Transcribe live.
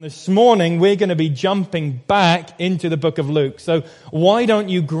This morning, we're going to be jumping back into the book of Luke. So why don't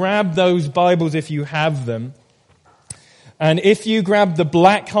you grab those Bibles if you have them? And if you grab the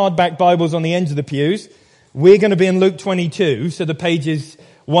black hardback Bibles on the ends of the pews, we're going to be in Luke 22. So the page is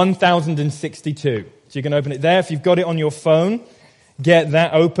 1062. So you can open it there. If you've got it on your phone, get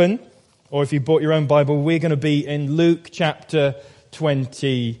that open. Or if you bought your own Bible, we're going to be in Luke chapter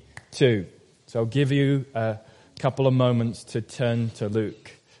 22. So I'll give you a couple of moments to turn to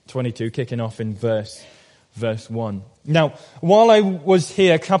Luke 22, kicking off in verse 1. Now, while I was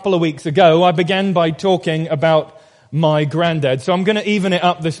here a couple of weeks ago, I began by talking about my granddad. So I'm going to even it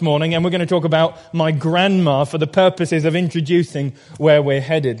up this morning, and we're going to talk about my grandma for the purposes of introducing where we're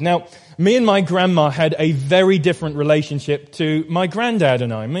headed. Now, me and my grandma had a very different relationship to my granddad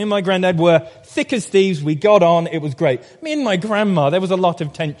and I. Me and my granddad were thick as thieves. We got on. It was great. Me and my grandma, there was a lot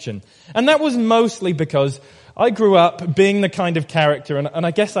of tension. And that was mostly because I grew up being the kind of character, and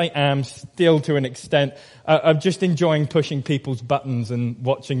I guess I am still to an extent, of just enjoying pushing people's buttons and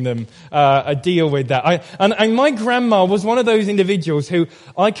watching them deal with that. And my grandma was one of those individuals who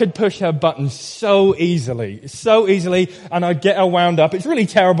I could push her buttons so easily, and I'd get her wound up. It's really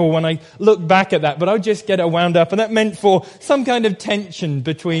terrible when I look back at that, but I'd just get her wound up, and that meant for some kind of tension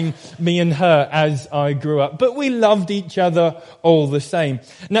between me and her as I grew up. But we loved each other all the same.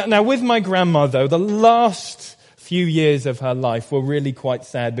 Now with my grandma, though, the last few years of her life were really quite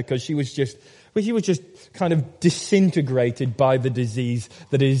sad because she was just kind of disintegrated by the disease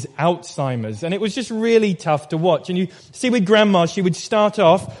that is Alzheimer's. And it was just really tough to watch. And you see with Grandma, she would start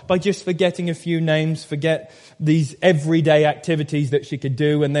off by just forgetting a few names, forget these everyday activities that she could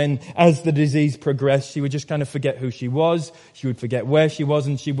do. And then as the disease progressed, she would just kind of forget who she was. She would forget where she was,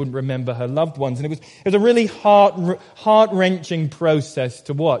 and she wouldn't remember her loved ones. And it was a really heart-wrenching process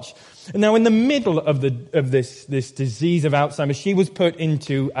to watch. And now in the middle of this disease of Alzheimer's, she was put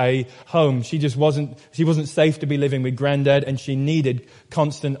into a home. She wasn't safe to be living with Granddad, and she needed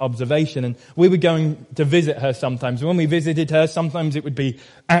constant observation. And we were going to visit her sometimes. When we visited her, sometimes it would be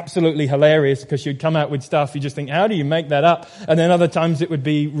absolutely hilarious because she'd come out with stuff. You just think, how do you make that up? And then other times it would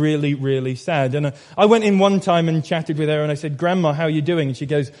be really, really sad. And I went in one time and chatted with her, and I said, Grandma, how are you doing? And she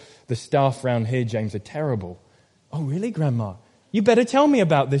goes, the staff round here, James, are terrible. Oh, really, Grandma? You better tell me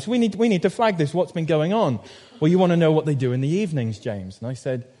about this. We need to flag this. What's been going on? Well, you want to know what they do in the evenings, James? And I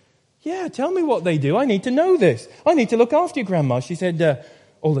said, yeah, tell me what they do. I need to know this. I need to look after you, Grandma. She said,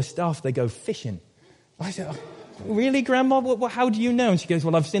 all the staff, they go fishing. I said, oh, really, Grandma? How do you know? And she goes,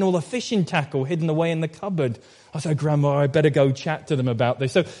 well, I've seen all the fishing tackle hidden away in the cupboard. I said, Grandma, I better go chat to them about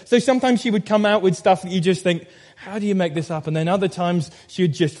this. So sometimes she would come out with stuff that you just think, how do you make this up? And then other times she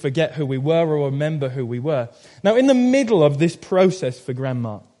would just forget who we were or remember who we were. Now, in the middle of this process for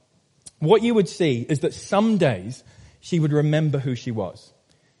Grandma, what you would see is that some days she would remember who she was.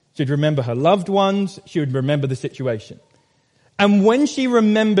 She'd remember her loved ones. She would remember the situation. And when she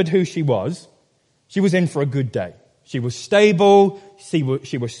remembered who she was in for a good day. She was stable. She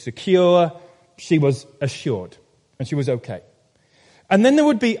was secure. She was assured. And she was okay. And then there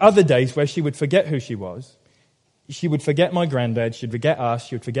would be other days where she would forget who she was. She would forget my granddad. She'd forget us.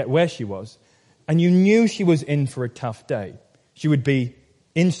 She would forget where she was. And you knew she was in for a tough day. She would be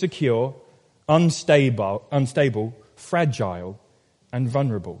insecure, unstable, fragile, and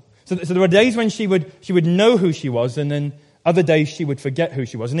vulnerable. So there were days when she would know who she was, and then other days she would forget who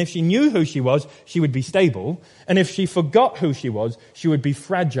she was. And if she knew who she was, she would be stable. And if she forgot who she was, she would be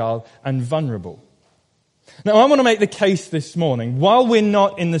fragile and vulnerable. Now, I want to make the case this morning, while we're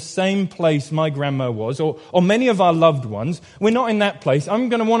not in the same place my grandma was, or many of our loved ones, we're not in that place. I'm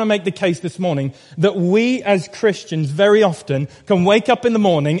going to want to make the case this morning that we as Christians very often can wake up in the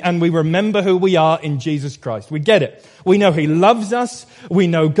morning and we remember who we are in Jesus Christ. We get it. We know He loves us. We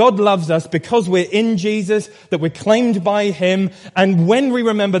know God loves us because we're in Jesus, that we're claimed by Him. And when we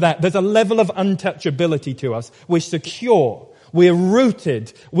remember that, there's a level of untouchability to us. We're secure. We're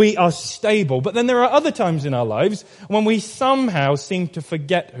rooted. We are stable. But then there are other times in our lives when we somehow seem to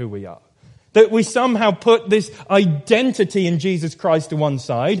forget who we are. That we somehow put this identity in Jesus Christ to one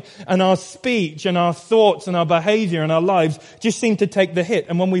side, and our speech and our thoughts and our behavior and our lives just seem to take the hit.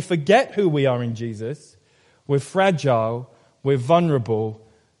 And when we forget who we are in Jesus, we're fragile, we're vulnerable,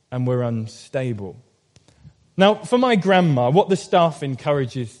 and we're unstable. Now, for my grandma, what the staff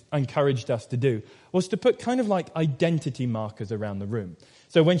encouraged us to do was to put kind of like identity markers around the room.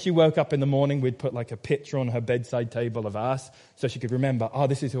 So when she woke up in the morning, we'd put like a picture on her bedside table of us so she could remember, oh,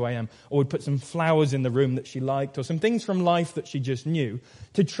 this is who I am. Or we'd put some flowers in the room that she liked, or some things from life that she just knew,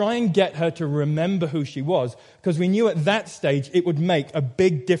 to try and get her to remember who she was, because we knew at that stage it would make a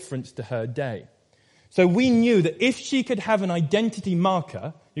big difference to her day. So we knew that if she could have an identity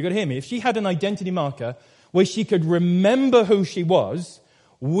marker you've got to hear me, if she had an identity marker where she could remember who she was,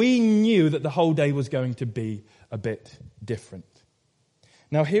 we knew that the whole day was going to be a bit different.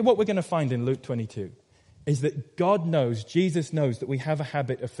 Now, here what we're going to find in Luke 22 is that God knows, Jesus knows that we have a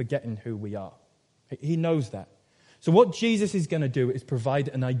habit of forgetting who we are. He knows that. So what Jesus is going to do is provide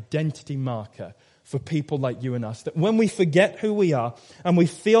an identity marker for people like you and us, that when we forget who we are and we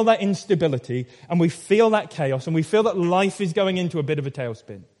feel that instability and we feel that chaos and we feel that life is going into a bit of a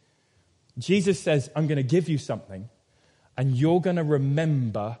tailspin, Jesus says, I'm going to give you something and you're going to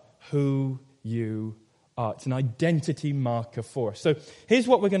remember who you are. It's an identity marker for us. So here's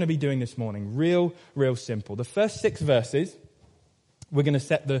what we're going to be doing this morning. Real simple. The first 6 verses, we're going to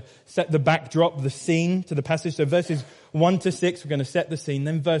set the backdrop, the scene to the passage. So verses 1 to 6, we're going to set the scene.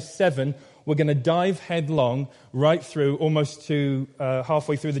 Then verse 7, we're going to dive headlong right through, almost to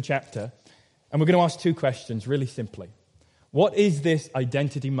halfway through the chapter. And we're going to ask 2 questions, really simply. What is this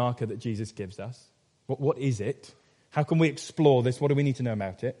identity marker that Jesus gives us? What is it? How can we explore this? What do we need to know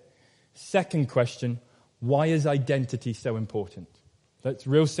about it? Second question, why is identity so important? That's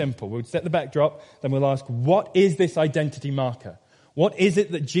real simple. We'll set the backdrop, then we'll ask, what is this identity marker? What is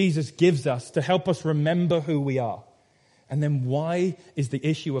it that Jesus gives us to help us remember who we are? And then why is the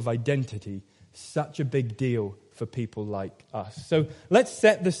issue of identity such a big deal for people like us? So let's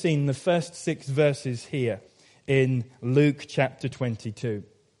set the scene, the first 6 verses here in Luke chapter 22.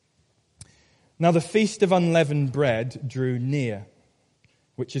 Now the feast of unleavened bread drew near,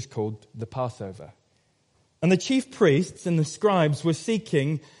 which is called the Passover. And the chief priests and the scribes were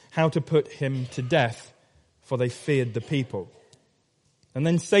seeking how to put him to death, for they feared the people. And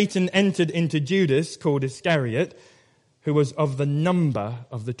then Satan entered into Judas, called Iscariot, who was of the number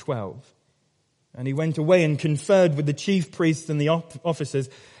of the 12. And he went away and conferred with the chief priests and the officers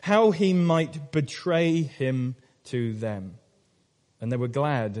how he might betray him to them. And they were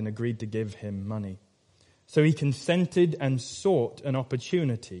glad and agreed to give him money. So he consented and sought an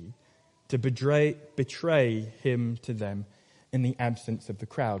opportunity to betray him to them in the absence of the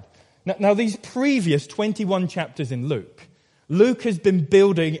crowd. Now these previous 21 chapters in Luke has been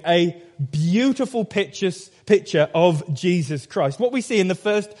building a beautiful picture of Jesus Christ. What we see in the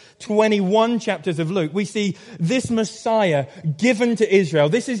first 21 chapters of Luke, we see this Messiah given to Israel.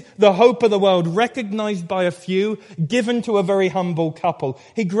 This is the hope of the world, recognized by a few, given to a very humble couple.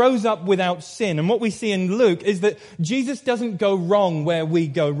 He grows up without sin. And what we see in Luke is that Jesus doesn't go wrong where we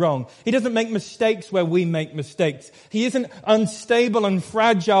go wrong. He doesn't make mistakes where we make mistakes. He isn't unstable and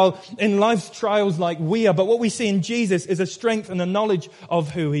fragile in life's trials like we are. But what we see in Jesus is a strength and a knowledge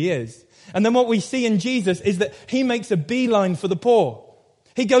of who he is. And then what we see in Jesus is that he makes a beeline for the poor.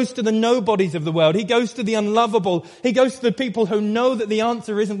 He goes to the nobodies of the world. He goes to the unlovable. He goes to the people who know that the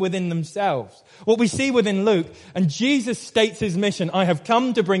answer isn't within themselves. What we see within Luke, and Jesus states his mission, I have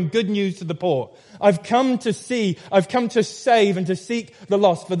come to bring good news to the poor. I've come to save and to seek the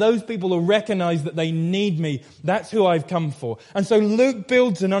lost. For those people who recognize that they need me, that's who I've come for. And so Luke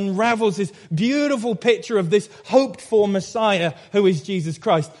builds and unravels this beautiful picture of this hoped for Messiah who is Jesus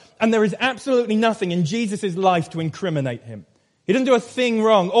Christ. And there is absolutely nothing in Jesus' life to incriminate him. He doesn't do a thing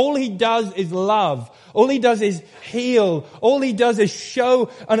wrong. All he does is love. All he does is heal. All he does is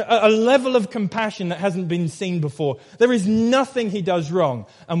show a level of compassion that hasn't been seen before. There is nothing he does wrong.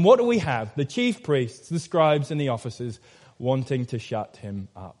 And what do we have? The chief priests, the scribes, and the officers wanting to shut him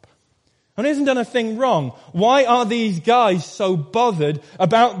up. And he hasn't done a thing wrong. Why are these guys so bothered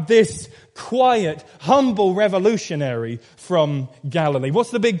about this quiet, humble revolutionary from Galilee?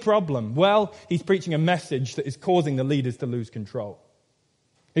 What's the big problem? Well, he's preaching a message that is causing the leaders to lose control.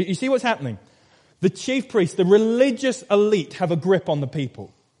 You see what's happening? The chief priests, the religious elite, have a grip on the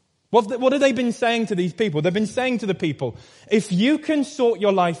people. What have they been saying to these people? They've been saying to the people, if you can sort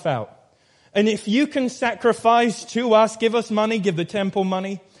your life out, and if you can sacrifice to us, give us money, give the temple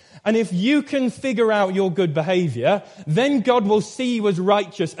money, and if you can figure out your good behavior, then God will see you as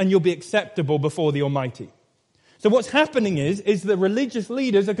righteous and you'll be acceptable before the Almighty. So what's happening is the religious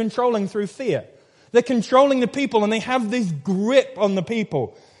leaders are controlling through fear. They're controlling the people and they have this grip on the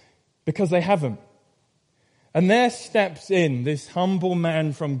people because they have them. And there steps in this humble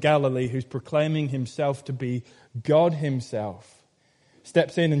man from Galilee who's proclaiming himself to be God himself.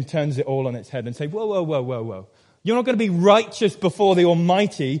 Steps in and turns it all on its head and say, whoa. You're not going to be righteous before the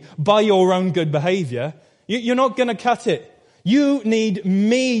Almighty by your own good behavior. You're not going to cut it. You need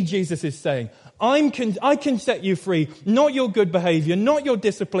me, Jesus is saying. I can set you free. Not your good behavior, not your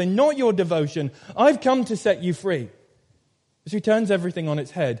discipline, not your devotion. I've come to set you free. So he turns everything on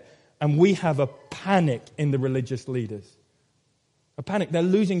its head, and we have a panic in the religious leaders. A panic. They're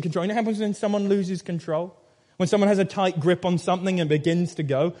losing control. You know what happens when someone loses control? When someone has a tight grip on something and begins to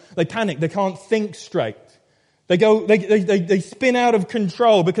go, they panic. They can't think straight. They spin out of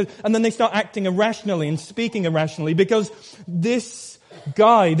control and then they start acting irrationally and speaking irrationally because this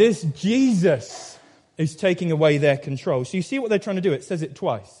guy, this Jesus, is taking away their control. So you see what they're trying to do? It says it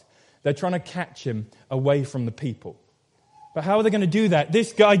twice. They're trying to catch him away from the people. But how are they going to do that?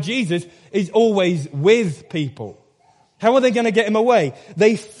 This guy, Jesus, is always with people. How are they going to get him away?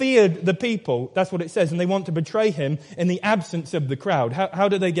 They feared the people, that's what it says, and they want to betray him in the absence of the crowd. How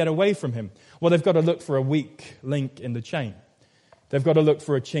do they get away from him? Well, they've got to look for a weak link in the chain. They've got to look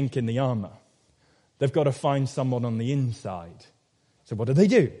for a chink in the armor. They've got to find someone on the inside. So what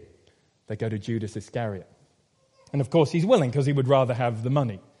do? They go to Judas Iscariot. And of course he's willing because he would rather have the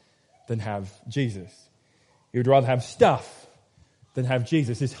money than have Jesus. He would rather have stuff than have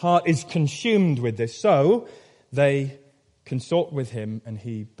Jesus. His heart is consumed with this. So they consort with him and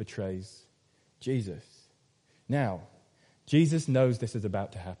he betrays Jesus. Now, Jesus knows this is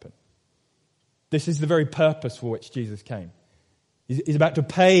about to happen. This is the very purpose for which Jesus came. He's about to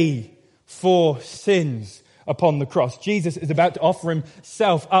pay for sins upon the cross. Jesus is about to offer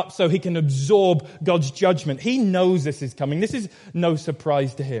himself up so he can absorb God's judgment. He knows this is coming. This is no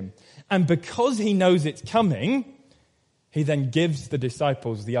surprise to him. And because he knows it's coming, he then gives the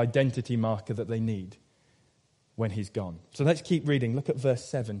disciples the identity marker that they need when he's gone. So let's keep reading. Look at verse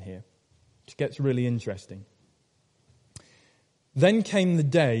 7 here. It gets really interesting. Then came the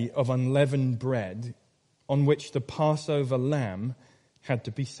day of unleavened bread on which the Passover lamb had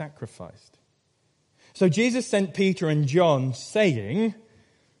to be sacrificed. So Jesus sent Peter and John saying,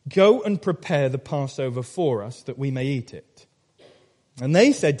 "Go and prepare the Passover for us that we may eat it." And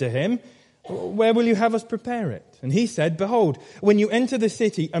they said to him, "Where will you have us prepare it?" And he said, "Behold, when you enter the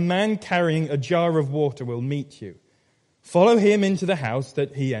city, a man carrying a jar of water will meet you. Follow him into the house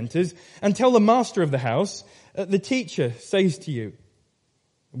that he enters and tell the master of the house, the teacher says to you,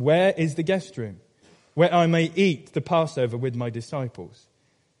 where is the guest room where I may eat the Passover with my disciples?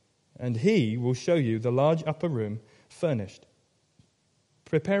 And he will show you the large upper room furnished.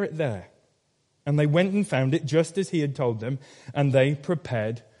 Prepare it there." And they went and found it just as he had told them, and they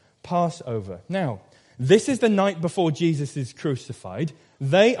prepared Passover. Now, this is the night before Jesus is crucified.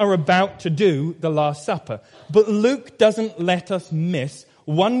 They are about to do the Last Supper. But Luke doesn't let us miss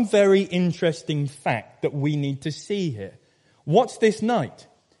one very interesting fact that we need to see here. What's this night?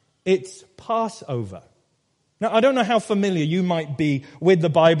 It's Passover. Now, I don't know how familiar you might be with the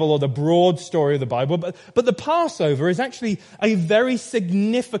Bible or the broad story of the Bible, but the Passover is actually a very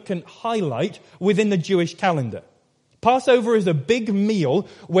significant highlight within the Jewish calendar. Passover is a big meal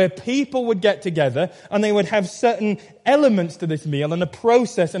where people would get together and they would have certain elements to this meal and a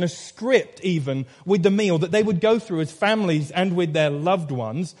process and a script even with the meal that they would go through as families and with their loved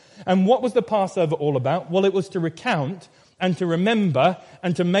ones. And what was the Passover all about? Well, it was to recount and to remember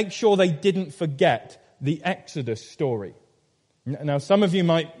and to make sure they didn't forget the Exodus story. Now, some of you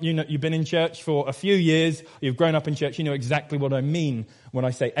you've been in church for a few years, you've grown up in church, you know exactly what I mean when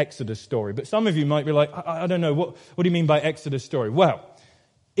I say Exodus story. But some of you might be like, I don't know, what do you mean by Exodus story? Well,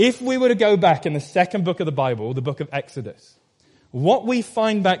 if we were to go back in the second book of the Bible, the book of Exodus, what we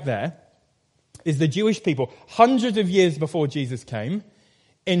find back there is the Jewish people, hundreds of years before Jesus came,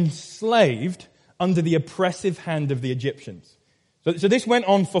 enslaved under the oppressive hand of the Egyptians. So this went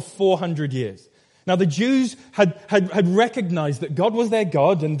on for 400 years. Now, the Jews had recognized that God was their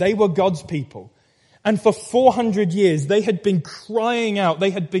God and they were God's people. And for 400 years, they had been crying out,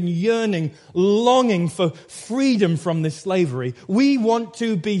 they had been yearning, longing for freedom from this slavery. We want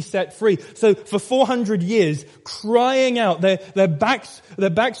to be set free. So for 400 years, crying out, their backs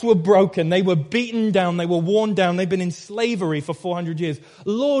were broken, they were beaten down, they were worn down, they've been in slavery for 400 years.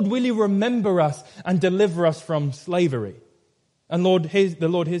 Lord, will you remember us and deliver us from slavery? And the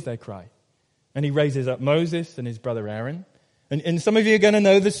Lord hears their cry. And he raises up Moses and his brother Aaron. And some of you are going to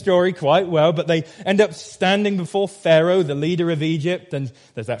know the story quite well, but they end up standing before Pharaoh, the leader of Egypt, and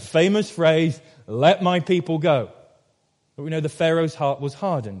there's that famous phrase, "Let my people go." But we know the Pharaoh's heart was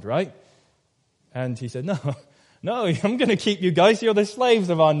hardened, right? And he said, no, I'm going to keep you guys. You're the slaves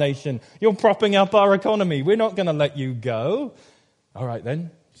of our nation. You're propping up our economy. We're not going to let you go. All right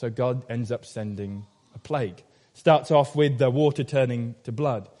then. So God ends up sending a plague. Starts off with the water turning to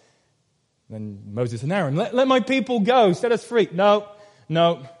blood. Then Moses and Aaron, let my people go, set us free. No.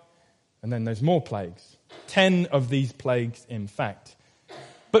 And then there's more plagues. 10 of these plagues, in fact.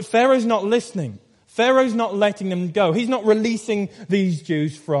 But Pharaoh's not listening. Pharaoh's not letting them go. He's not releasing these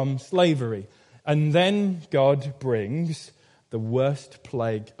Jews from slavery. And then God brings the worst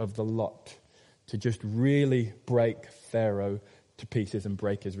plague of the lot to just really break Pharaoh to pieces and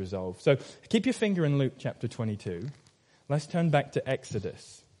break his resolve. So keep your finger in Luke chapter 22. Let's turn back to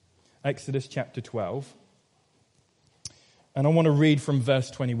Exodus. Exodus chapter 12. And I want to read from verse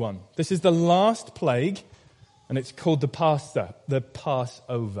 21. This is the last plague, and it's called the Passover.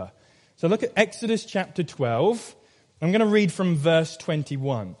 So look at Exodus chapter 12. I'm going to read from verse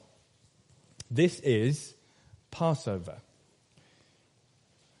 21. This is Passover.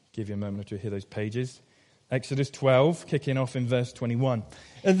 Give you a moment to hear those pages. Exodus 12, kicking off in verse 21.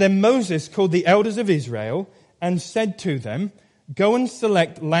 And then Moses called the elders of Israel and said to them, "Go and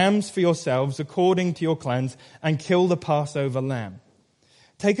select lambs for yourselves according to your clans and kill the Passover lamb.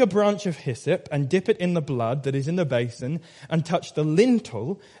 Take a branch of hyssop and dip it in the blood that is in the basin and touch the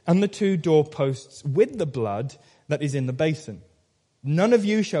lintel and the 2 doorposts with the blood that is in the basin. None of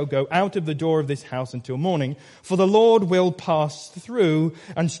you shall go out of the door of this house until morning, for the Lord will pass through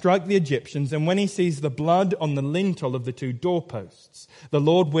and strike the Egyptians. And when he sees the blood on the lintel of the 2 doorposts, the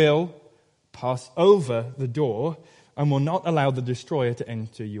Lord will pass over the door and will not allow the destroyer to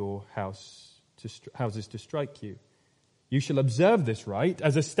enter your houses to strike you. You shall observe this rite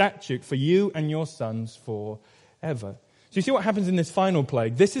as a statute for you and your sons forever." So you see what happens in this final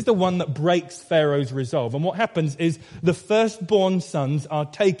plague? This is the one that breaks Pharaoh's resolve. And what happens is the firstborn sons are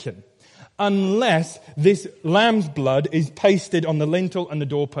taken, unless this lamb's blood is pasted on the lintel and the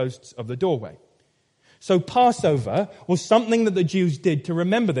doorposts of the doorway. So Passover was something that the Jews did to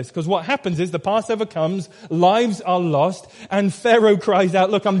remember this, because what happens is the Passover comes, lives are lost, and Pharaoh cries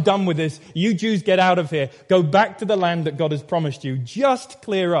out, "Look, I'm done with this. You Jews get out of here. Go back to the land that God has promised you. Just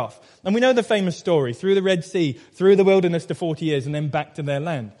clear off." And we know the famous story, through the Red Sea, through the wilderness to 40 years, and then back to their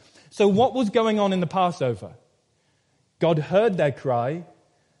land. So what was going on in the Passover? God heard their cry,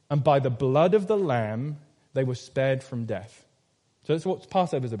 and by the blood of the lamb, they were spared from death. So that's what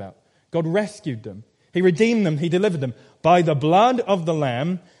Passover is about. God rescued them. He redeemed them. He delivered them. By the blood of the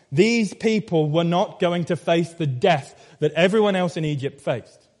lamb, these people were not going to face the death that everyone else in Egypt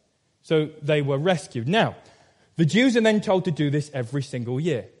faced. So they were rescued. Now, the Jews are then told to do this every single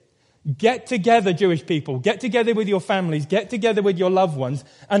year. Get together, Jewish people. Get together with your families. Get together with your loved ones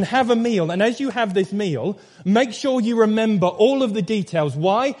and have a meal. And as you have this meal, make sure you remember all of the details.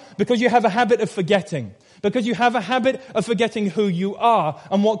 Why? Because you have a habit of forgetting. Because you have a habit of forgetting who you are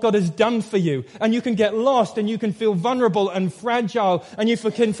and what God has done for you. And you can get lost and you can feel vulnerable and fragile and you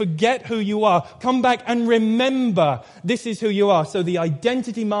can forget who you are. Come back and remember this is who you are. So the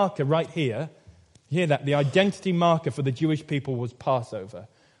identity marker right here, you hear that? The identity marker for the Jewish people was Passover.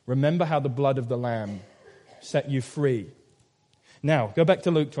 Remember how the blood of the lamb set you free. Now, go back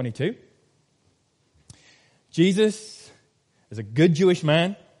to Luke 22. Jesus is a good Jewish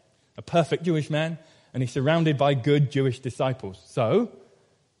man, a perfect Jewish man, and he's surrounded by good Jewish disciples. So,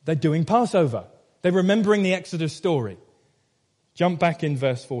 they're doing Passover. They're remembering the Exodus story. Jump back in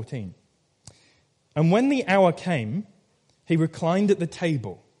verse 14. And when the hour came, he reclined at the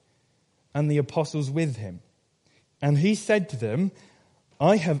table, and the apostles with him. And he said to them,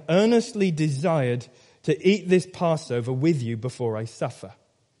 "I have earnestly desired to eat this Passover with you before I suffer.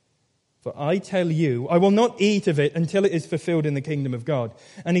 For I tell you, I will not eat of it until it is fulfilled in the kingdom of God."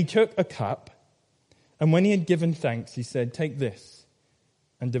 And he took a cup, and when he had given thanks, he said, "Take this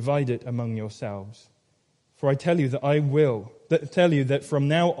and divide it among yourselves. For I tell you that from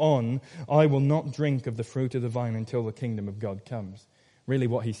now on I will not drink of the fruit of the vine until the kingdom of God comes." Really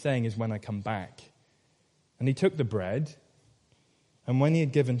what he's saying is when I come back. And he took the bread, and when he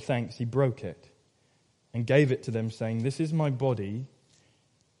had given thanks, he broke it and gave it to them, saying, "This is my body,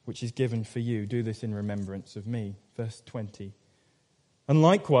 which is given for you. Do this in remembrance of me." Verse 20. And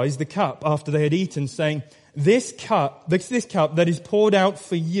likewise the cup after they had eaten, saying, this cup that is poured out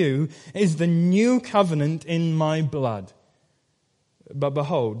for you is the new covenant in my blood. But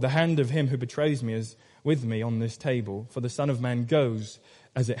behold, the hand of him who betrays me is with me on this table. For the Son of Man goes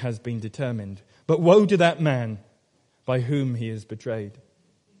as it has been determined. But woe to that man by whom he is betrayed.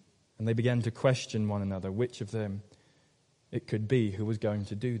 And they began to question one another which of them it could be who was going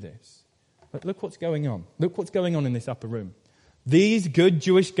to do this. But look what's going on. Look what's going on in this upper room. These good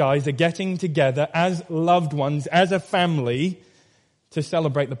Jewish guys are getting together as loved ones, as a family, to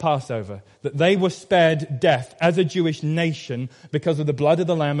celebrate the Passover. That they were spared death as a Jewish nation because of the blood of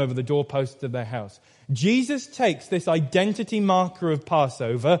the Lamb over the doorposts of their house. Jesus takes this identity marker of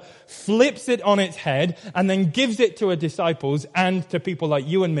Passover, flips it on its head, and then gives it to his disciples and to people like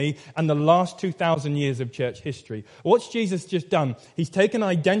you and me and the last 2,000 years of church history. What's Jesus just done? He's taken an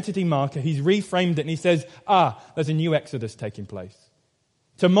identity marker, he's reframed it, and he says, there's a new Exodus taking place.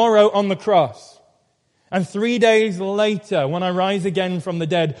 Tomorrow on the cross, and 3 days later, when I rise again from the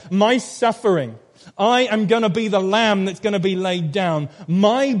dead, my suffering I am going to be the lamb that's going to be laid down.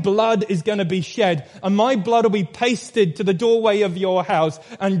 My blood is going to be shed, and my blood will be pasted to the doorway of your house,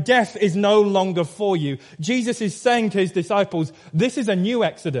 and death is no longer for you. Jesus is saying to his disciples, this is a new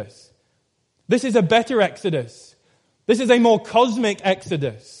Exodus. This is a better Exodus. This is a more cosmic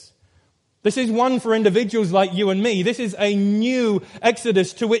Exodus. This is one for individuals like you and me. This is a new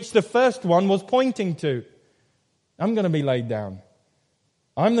Exodus to which the first one was pointing to. I'm going to be laid down.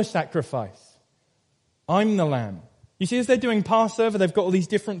 I'm the sacrifice. I'm the lamb. You see, as they're doing Passover, they've got all these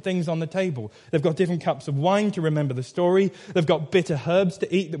different things on the table. They've got different cups of wine to remember the story. They've got bitter herbs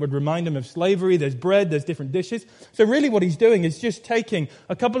to eat that would remind them of slavery. There's bread, there's different dishes. So really what he's doing is just taking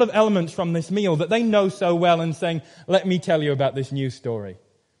a couple of elements from this meal that they know so well and saying, let me tell you about this new story,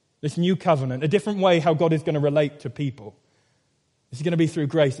 this new covenant, a different way how God is going to relate to people. It's going to be through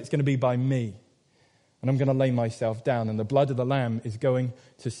grace. It's going to be by me. And I'm going to lay myself down, and the blood of the Lamb is going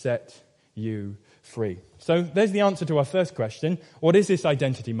to set you free. So there's the answer to our first question. What is this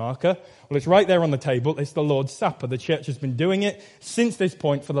identity marker? Well, it's right there on the table. It's the Lord's Supper. The church has been doing it since this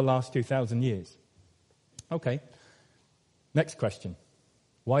point for the last 2,000 years. Okay. Next question.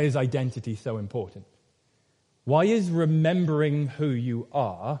 Why is identity so important? Why is remembering who you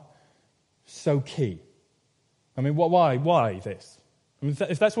are so key? I mean, why this? I mean,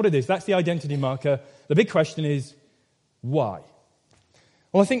 if that's what it is, that's the identity marker. The big question is, why?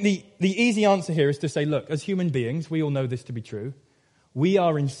 Well, I think the easy answer here is to say, look, as human beings, we all know this to be true. We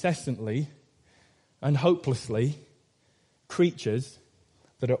are incessantly and hopelessly creatures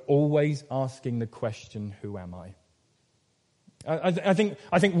that are always asking the question, who am I? I think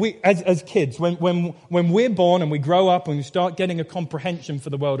we, as kids, when we're born and we grow up and we start getting a comprehension for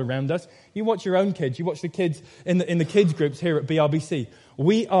the world around us, you watch your own kids, you watch the kids in the kids groups here at BRBC.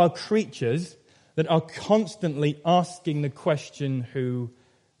 We are creatures that are constantly asking the question, who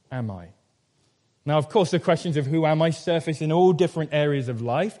am I? Now, of course, the questions of who am I surface in all different areas of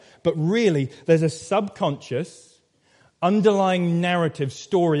life, but really there's a subconscious underlying narrative,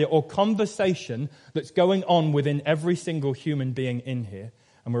 story, or conversation that's going on within every single human being in here.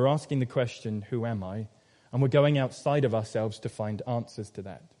 And we're asking the question, who am I? And we're going outside of ourselves to find answers to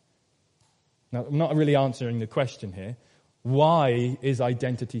that. Now, I'm not really answering the question here. Why is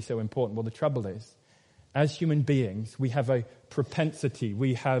identity so important? Well, the trouble is, as human beings, we have a propensity,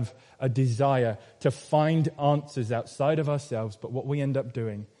 we have a desire to find answers outside of ourselves, but what we end up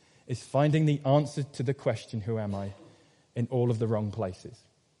doing is finding the answer to the question, who am I? In all of the wrong places.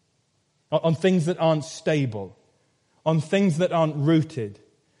 On things that aren't stable. On things that aren't rooted.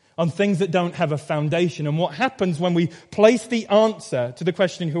 On things that don't have a foundation. And what happens when we place the answer to the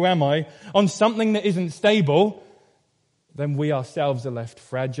question, who am I, on something that isn't stable, then we ourselves are left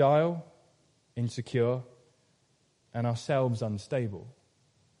fragile, insecure, and ourselves unstable.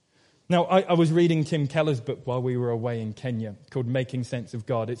 Now, I was reading Tim Keller's book while we were away in Kenya called Making Sense of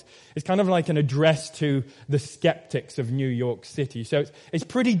God. It's kind of like an address to the skeptics of New York City. So it's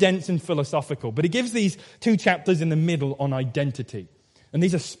pretty dense and philosophical, but it gives these 2 chapters in the middle on identity. And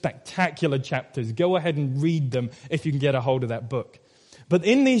these are spectacular chapters. Go ahead and read them if you can get a hold of that book. But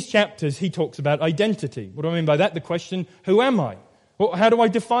in these chapters, he talks about identity. What do I mean by that? The question, who am I? How do I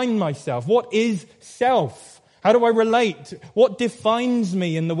define myself? What is self? How do I relate? What defines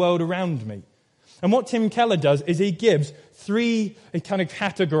me in the world around me? And what Tim Keller does is he kind of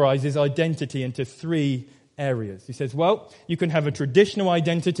categorizes identity into 3 areas. He says, well, you can have a traditional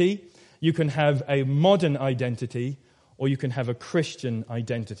identity, you can have a modern identity, or you can have a Christian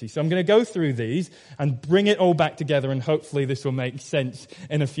identity. So I'm going to go through these and bring it all back together, and hopefully this will make sense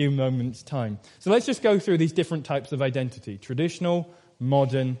in a few moments' time. So let's just go through these different types of identity: traditional,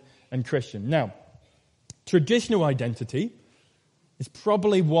 modern, and Christian. Now, traditional identity is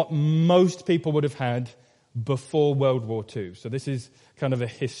probably what most people would have had before World War II. So this is kind of a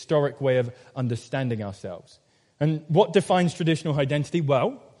historic way of understanding ourselves. And what defines traditional identity?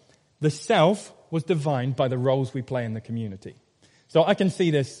 Well, the self was defined by the roles we play in the community. So I can see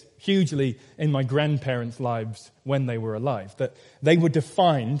this hugely in my grandparents' lives when they were alive, that they were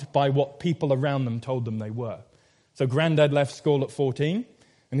defined by what people around them told them they were. So Granddad left school at 14.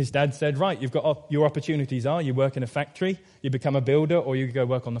 And his dad said, right, you've got your opportunities are you work in a factory, you become a builder, or you go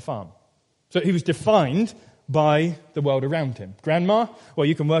work on the farm. So he was defined by the world around him. Grandma, well,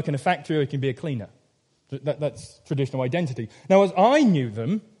 you can work in a factory or you can be a cleaner. That's traditional identity. Now, as I knew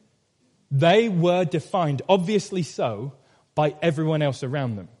them, they were defined, obviously so, by everyone else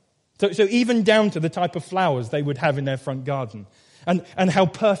around them. So even down to the type of flowers they would have in their front garden and how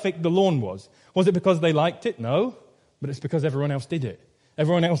perfect the lawn was. Was it because they liked it? No, but it's because everyone else did it.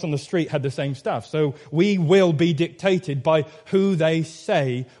 Everyone else on the street had the same stuff. So we will be dictated by who they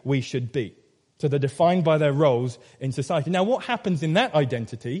say we should be. So they're defined by their roles in society. Now, what happens in that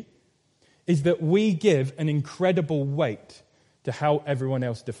identity is that we give an incredible weight to how everyone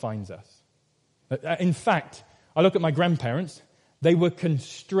else defines us. In fact, I look at my grandparents, they were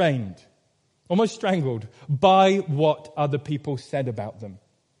constrained, almost strangled, by what other people said about them.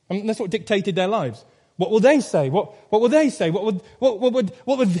 And that's what dictated their lives. What will they say? What will they say? What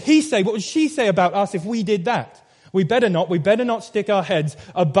would he say? What would she say about us if we did that? We better not stick our heads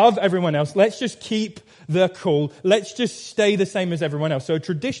above everyone else. Let's just keep the cool. Let's just stay the same as everyone else. So a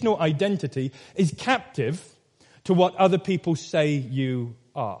traditional identity is captive to what other people say you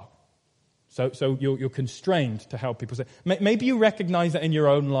are. So you're constrained to how people say. Maybe you recognize that in your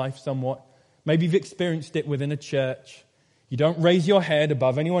own life somewhat. Maybe you've experienced it within a church. You don't raise your head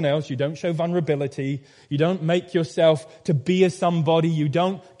above anyone else. You don't show vulnerability. You don't make yourself to be a somebody. You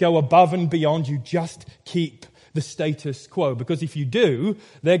don't go above and beyond. You just keep the status quo. Because if you do,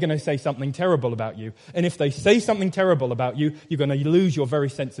 they're going to say something terrible about you. And if they say something terrible about you, you're going to lose your very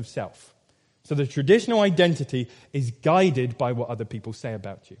sense of self. So the traditional identity is guided by what other people say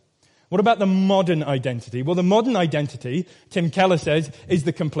about you. What about the modern identity? Well, the modern identity, Tim Keller says, is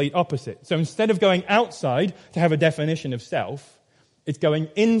the complete opposite. So instead of going outside to have a definition of self, it's going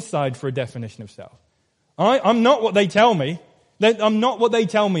inside for a definition of self. I'm not what they tell me. I'm not what they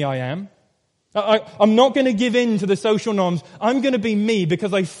tell me I am. I'm not going to give in to the social norms. I'm going to be me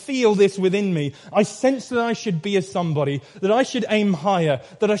because I feel this within me. I sense that I should be a somebody, that I should aim higher,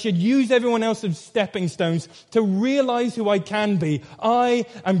 that I should use everyone else as stepping stones to realize who I can be. I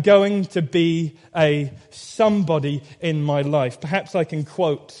am going to be a somebody in my life. Perhaps I can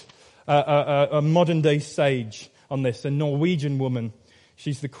quote a modern day sage on this, a Norwegian woman.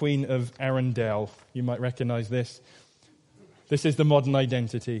 She's the Queen of Arendelle. You might recognize this. This is the modern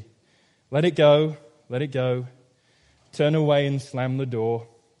identity. Let it go, let it go. Turn away and slam the door.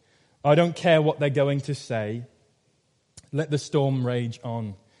 I don't care what they're going to say. Let the storm rage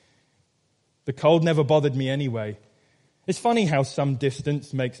on. The cold never bothered me anyway. It's funny how some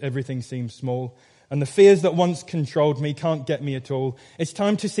distance makes everything seem small, and the fears that once controlled me can't get me at all. It's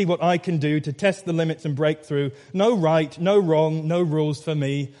time to see what I can do to test the limits and break through. No right, no wrong, no rules for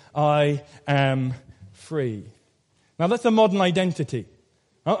me. I am free. Now that's a modern identity.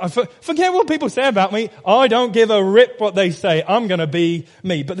 Forget what people say about me. I don't give a rip what they say. I'm going to be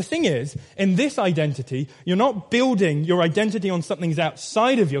me. But the thing is, in this identity, you're not building your identity on something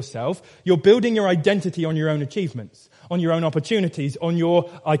outside of yourself. You're building your identity on your own achievements, on your own opportunities, on your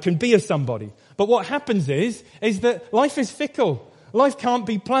I can be a somebody. But what happens is that life is fickle. Life can't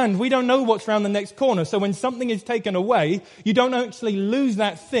be planned. We don't know what's around the next corner. So when something is taken away, you don't actually lose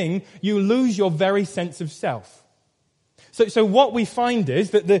that thing. You lose your very sense of self. So what we find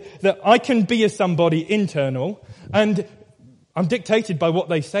is that I can be a somebody internal, and I'm dictated by what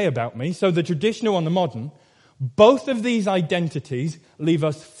they say about me. So the traditional and the modern, both of these identities leave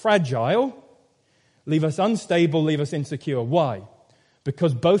us fragile, leave us unstable, leave us insecure. Why?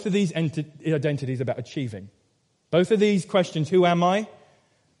 Because both of these identities are about achieving. Both of these questions, who am I,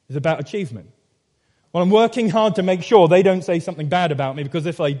 is about achievement. Well, I'm working hard to make sure they don't say something bad about me, because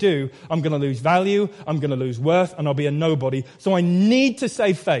if they do, I'm going to lose value, I'm going to lose worth, and I'll be a nobody. So I need to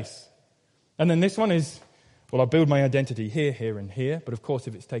save face. And then this one is, well, I'll build my identity here, here, and here. But of course,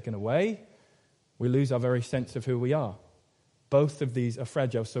 if it's taken away, we lose our very sense of who we are. Both of these are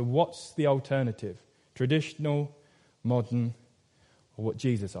fragile. So what's the alternative? Traditional, modern, or what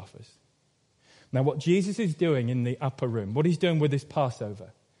Jesus offers? Now, what Jesus is doing in the upper room, what he's doing with this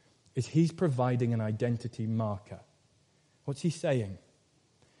Passover, is he's providing an identity marker. What's he saying?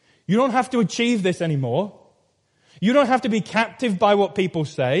 You don't have to achieve this anymore. You don't have to be captive by what people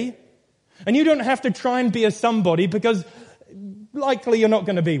say. And you don't have to try and be a somebody, because likely you're not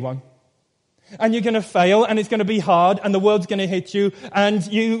going to be one. And you're going to fail, and it's going to be hard, and the world's going to hit you, and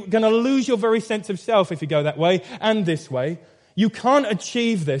you're going to lose your very sense of self if you go that way and this way. You can't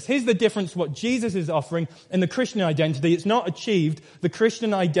achieve this. Here's the difference what Jesus is offering in the Christian identity. It's not achieved. The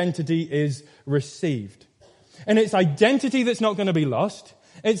Christian identity is received. And it's identity that's not going to be lost.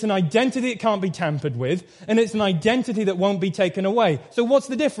 It's an identity that can't be tampered with. And it's an identity that won't be taken away. So what's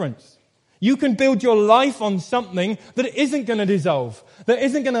the difference? You can build your life on something that isn't going to dissolve, that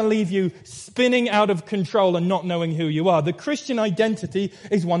isn't going to leave you spinning out of control and not knowing who you are. The Christian identity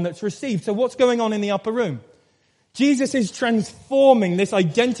is one that's received. So what's going on in the upper room? Jesus is transforming this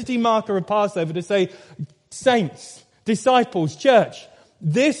identity marker of Passover to say, saints, disciples, church,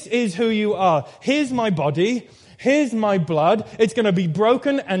 this is who you are. Here's my body. Here's my blood. It's going to be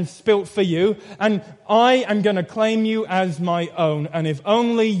broken and spilt for you. And I am going to claim you as my own. And if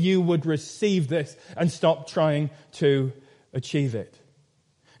only you would receive this and stop trying to achieve it.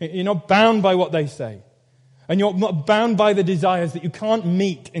 You're not bound by what they say. And you're not bound by the desires that you can't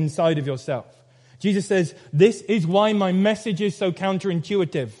meet inside of yourself. Jesus says, this is why my message is so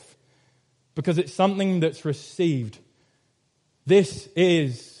counterintuitive. Because it's something that's received. This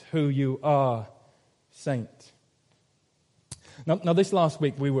is who you are, saint. Now this last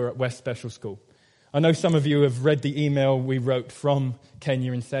week we were at West Special School. I know some of you have read the email we wrote from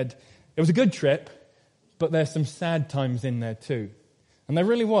Kenya and said, it was a good trip, but there's some sad times in there too. And there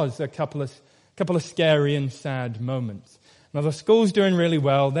really was a couple of scary and sad moments. Now the school's doing really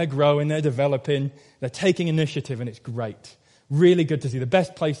well, they're growing, they're developing, they're taking initiative, and it's great. Really good to see, the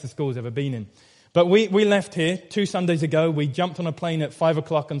best place the school's ever been in. But we left here 2 Sundays ago, we jumped on a plane at 5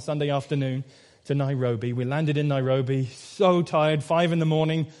 o'clock on Sunday afternoon to Nairobi. We landed in Nairobi, so tired, 5 in the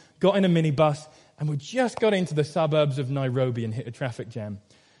morning, got in a minibus, and we just got into the suburbs of Nairobi and hit a traffic jam.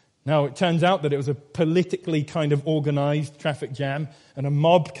 Now, it turns out that it was a politically kind of organized traffic jam, and a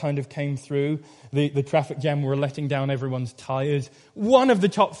mob kind of came through the traffic jam. Were letting down everyone's tires. One of the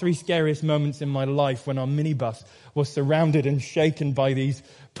top 3 scariest moments in my life when our minibus was surrounded and shaken by these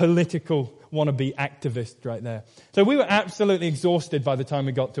political wannabe activists right there. So we were absolutely exhausted by the time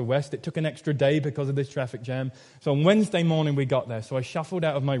we got to West. It took an extra day because of this traffic jam. So on Wednesday morning we got there. So I shuffled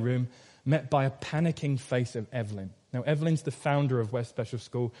out of my room, met by a panicking face of Evelyn. Now, Evelyn's the founder of West Special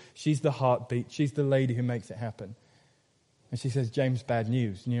School. She's the heartbeat. She's the lady who makes it happen. And she says, James, bad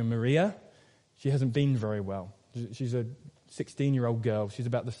news. You know, Maria, she hasn't been very well. She's a 16-year-old girl. She's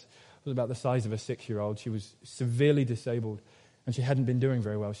about the size of a 6-year-old. She was severely disabled, and she hadn't been doing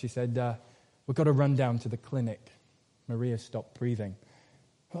very well. She said, we've got to run down to the clinic. Maria stopped breathing.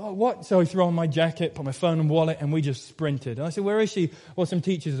 Oh, what? So I threw on my jacket, put my phone and wallet, and we just sprinted. And I said, where is she? Well, some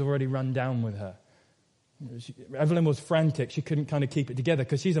teachers have already run down with her. Evelyn was frantic. She couldn't kind of keep it together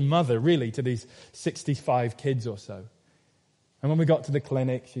because she's a mother, really, to these 65 kids or so. And when we got to the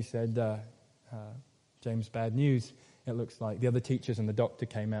clinic, she said, James, bad news. It looks like the other teachers and the doctor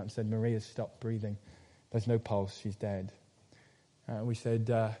came out and said, Maria's stopped breathing. There's no pulse. She's dead. We said,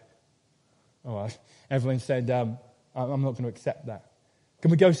 Evelyn said, I'm not going to accept that.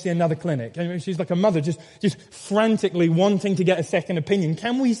 Can we go see another clinic? And she's like a mother, just frantically wanting to get a second opinion.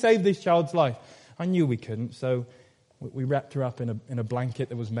 Can we save this child's life? I knew we couldn't, so we wrapped her up in a blanket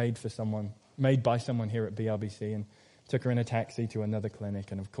that was made by someone here at BRBC, and took her in a taxi to another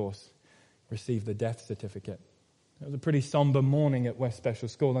clinic, and of course, received the death certificate. It was a pretty somber morning at West Special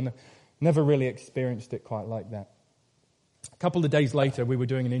School, and I never really experienced it quite like that. A couple of days later, we were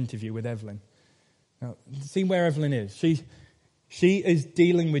doing an interview with Evelyn. Now, see where Evelyn is. She is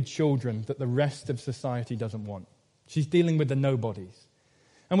dealing with children that the rest of society doesn't want. She's dealing with the nobodies.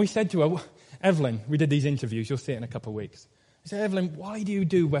 And we said to her, Evelyn, we did these interviews, you'll see it in a couple of weeks. I said, Evelyn, why do you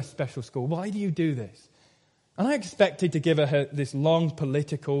do West Special School? Why do you do this? And I expected to give her this long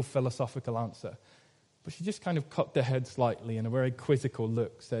political, philosophical answer. But she just kind of cocked her head slightly in a very quizzical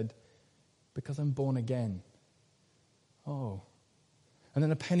look, said, because I'm born again. Oh. And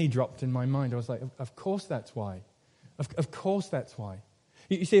then a penny dropped in my mind. I was like, of course that's why. Of course that's why.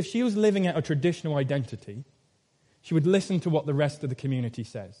 You see, if she was living out a traditional identity, she would listen to what the rest of the community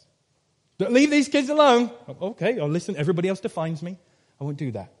says. Don't leave these kids alone. Okay, I'll listen. Everybody else defines me. I won't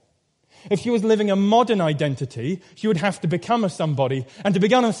do that. If she was living a modern identity, she would have to become a somebody. And to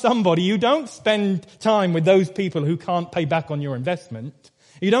become a somebody, you don't spend time with those people who can't pay back on your investment.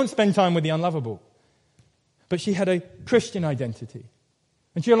 You don't spend time with the unlovable. But she had a Christian identity.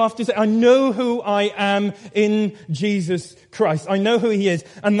 And she'll often say, I know who I am in Jesus Christ. I know who He is.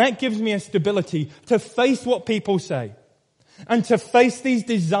 And that gives me a stability to face what people say. And to face these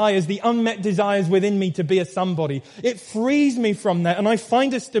desires, the unmet desires within me to be a somebody. It frees me from that. And I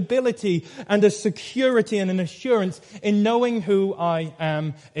find a stability and a security and an assurance in knowing who I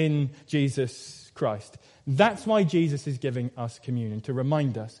am in Jesus Christ. That's why Jesus is giving us communion, to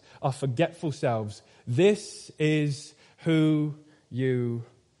remind us, our forgetful selves, this is who you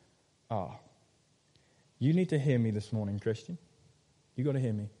are. You need to hear me this morning, Christian. You've got to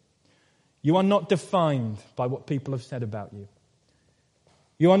hear me. You are not defined by what people have said about you.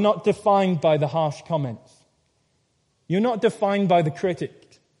 You are not defined by the harsh comments. You're not defined by the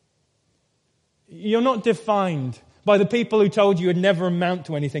critic. You're not defined by the people who told you you'd never amount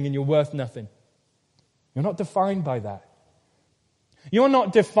to anything and you're worth nothing. You're not defined by that. You're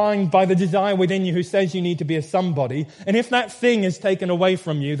not defined by the desire within you who says you need to be a somebody. And if that thing is taken away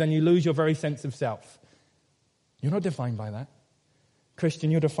from you, then you lose your very sense of self. You're not defined by that.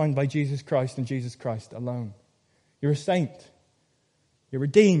 Christian, you're defined by Jesus Christ and Jesus Christ alone. You're a saint. You're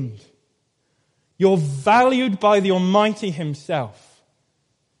redeemed. You're valued by the Almighty Himself.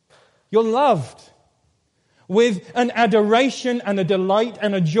 You're loved. with an adoration and a delight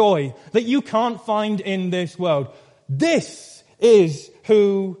and a joy that you can't find in this world. This is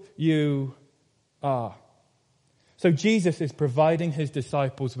who you are. So Jesus is providing his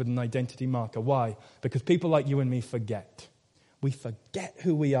disciples with an identity marker. Why? Because people like you and me forget. We forget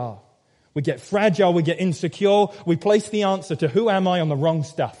who we are. We get fragile, we get insecure, we place the answer to who am I on the wrong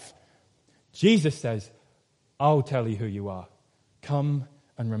stuff. Jesus says, I'll tell you who you are. Come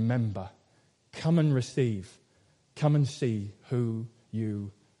and remember. Come and receive. Come and see who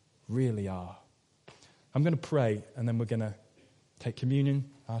you really are. I'm going to pray and then we're going to take communion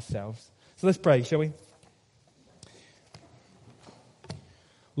ourselves. So let's pray, shall we?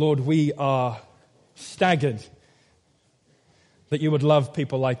 Lord, we are staggered that you would love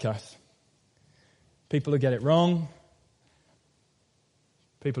people like us. People who get it wrong.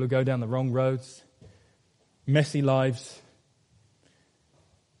 People who go down the wrong roads. Messy lives.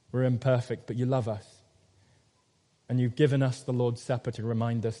 We're imperfect, but you love us. And you've given us the Lord's Supper to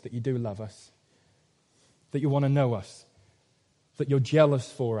remind us that you do love us. That you want to know us. That you're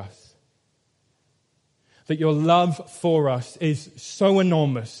jealous for us. That your love for us is so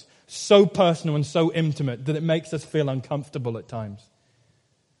enormous, so personal and so intimate that it makes us feel uncomfortable at times.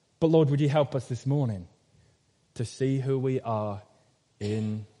 But Lord, would you help us this morning to see who we are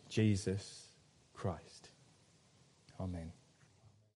in Jesus Christ. Amen.